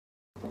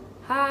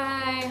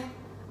Hi,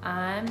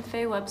 I'm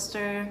Faye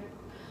Webster.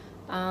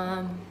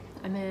 I'm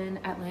in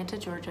Atlanta,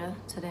 Georgia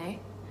today.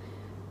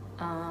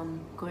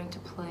 Going to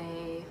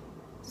play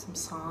some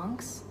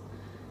songs.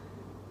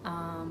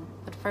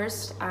 But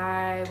first,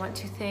 I want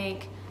to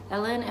thank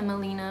Ellen and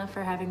Melina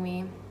for having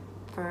me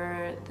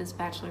for this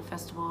Bachelor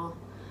Festival.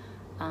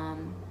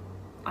 I'm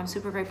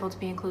super grateful to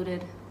be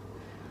included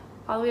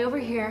all the way over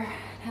here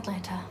in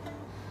Atlanta.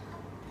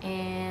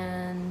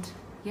 And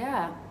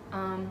yeah,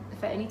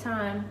 if at any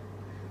time,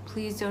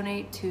 please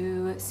donate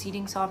to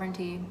Seeding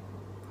Sovereignty.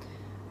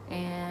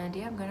 And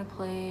yeah, I'm gonna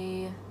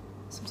play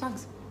some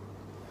songs.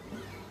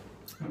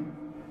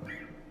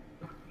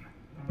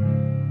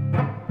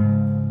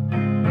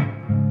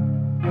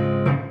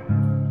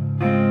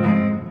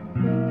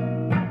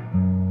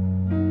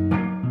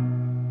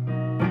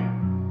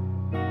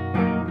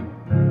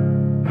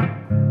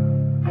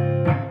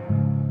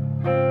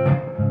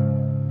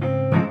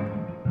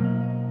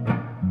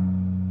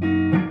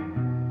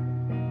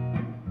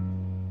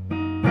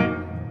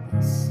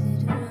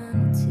 Sit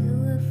around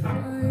till I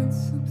find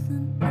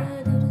something